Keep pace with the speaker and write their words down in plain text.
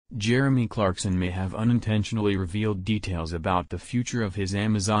Jeremy Clarkson may have unintentionally revealed details about the future of his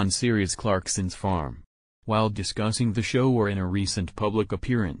Amazon series Clarkson's Farm. While discussing the show or in a recent public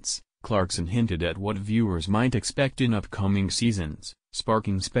appearance, Clarkson hinted at what viewers might expect in upcoming seasons,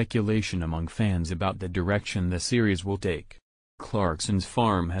 sparking speculation among fans about the direction the series will take. Clarkson's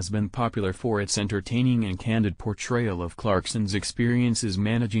Farm has been popular for its entertaining and candid portrayal of Clarkson's experiences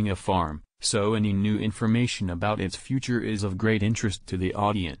managing a farm, so any new information about its future is of great interest to the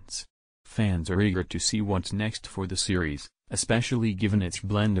audience. Fans are eager to see what's next for the series, especially given its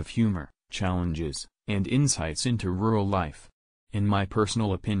blend of humor, challenges, and insights into rural life. In my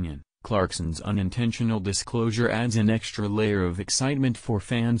personal opinion, Clarkson's unintentional disclosure adds an extra layer of excitement for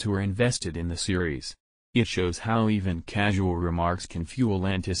fans who are invested in the series. It shows how even casual remarks can fuel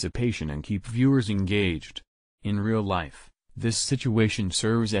anticipation and keep viewers engaged. In real life, this situation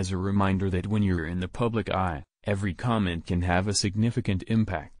serves as a reminder that when you're in the public eye, every comment can have a significant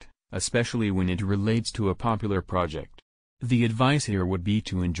impact, especially when it relates to a popular project. The advice here would be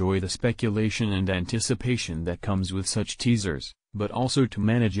to enjoy the speculation and anticipation that comes with such teasers, but also to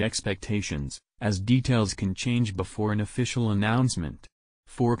manage expectations, as details can change before an official announcement.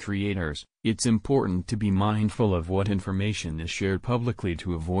 For creators, it's important to be mindful of what information is shared publicly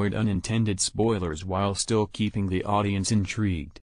to avoid unintended spoilers while still keeping the audience intrigued.